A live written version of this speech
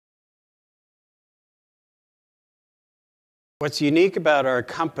What's unique about our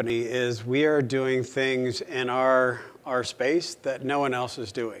company is we are doing things in our space that no one else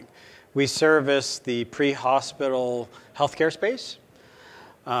is doing. We service the pre-hospital healthcare space,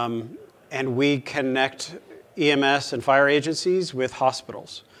 and we connect EMS and fire agencies with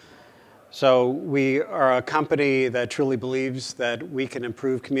hospitals. So we are a company that truly believes that we can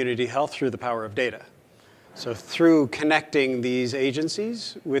improve community health through the power of data. So through connecting these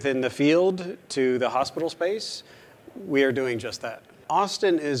agencies within the field to the hospital space, we are doing just that.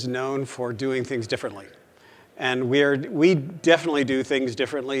 Austin is known for doing things differently. And we definitely do things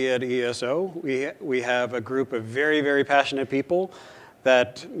differently at ESO. We have a group of very, very passionate people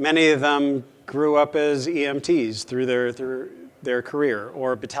that many of them grew up as EMTs through their career,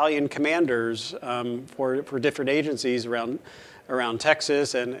 or battalion commanders for different agencies around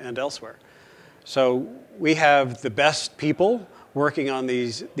Texas and elsewhere. So we have the best people working on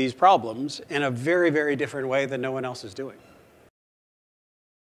these problems in a very, very different way that no one else is doing.